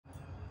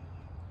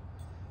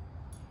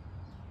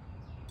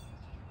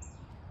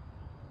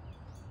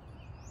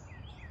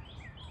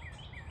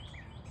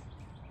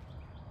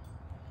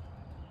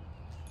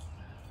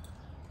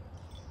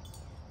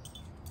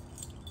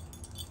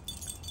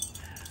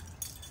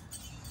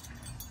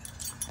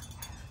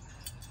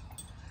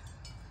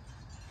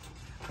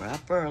We're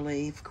up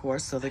early, of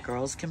course, so the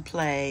girls can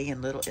play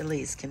and little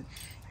Elise can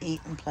eat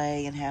and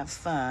play and have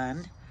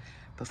fun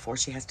before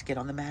she has to get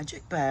on the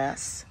magic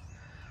bus.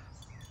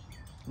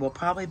 We'll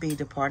probably be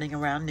departing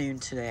around noon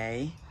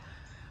today.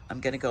 I'm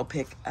going to go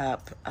pick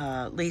up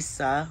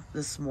Lisa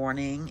this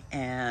morning,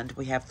 and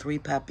we have 3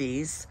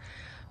 puppies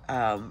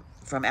from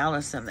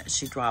Allison that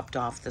she dropped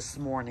off this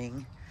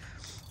morning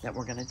that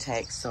we're going to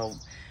take. So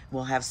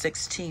we'll have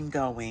 16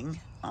 going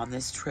on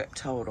this trip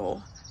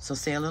total. So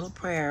say a little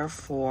prayer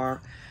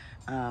for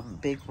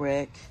Big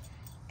Rick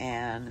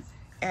and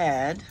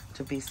Ed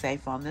to be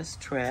safe on this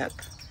trip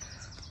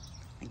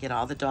and get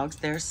all the dogs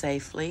there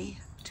safely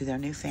to their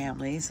new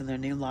families and their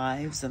new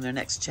lives and their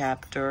next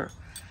chapter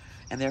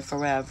and their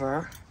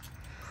forever.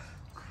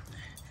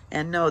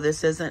 And no,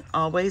 this isn't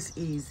always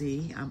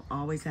easy. I'm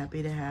always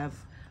happy to have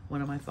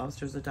one of my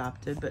fosters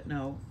adopted, but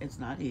no, it's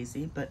not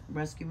easy. But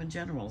rescue in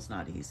general is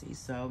not easy.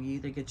 So you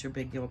either get your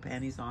big girl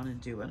panties on and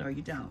do it, or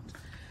you don't.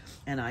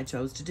 And I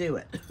chose to do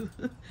it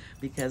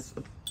because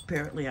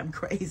apparently I'm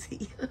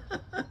crazy.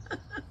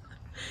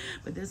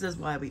 But this is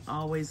why we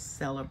always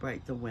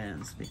celebrate the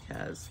wins,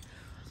 because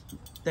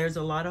there's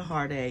a lot of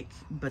heartache,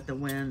 but the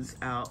wins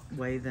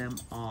outweigh them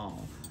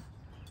all.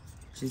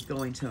 She's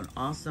going to an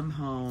awesome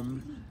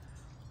home.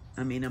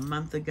 I mean, a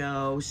month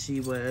ago,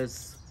 she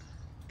was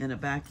in a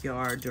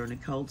backyard during a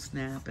cold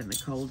snap in the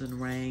cold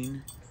and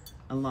rain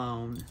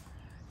alone.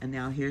 And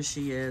now here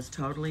she is,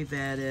 totally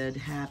vetted,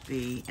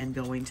 happy, and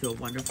going to a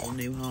wonderful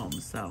new home.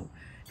 So,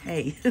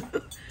 hey,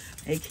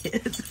 hey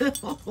kids.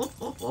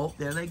 Oh,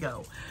 there they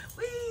go.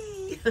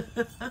 Whee!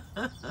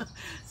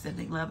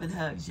 Sending love and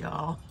hugs,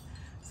 y'all.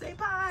 Say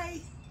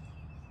bye.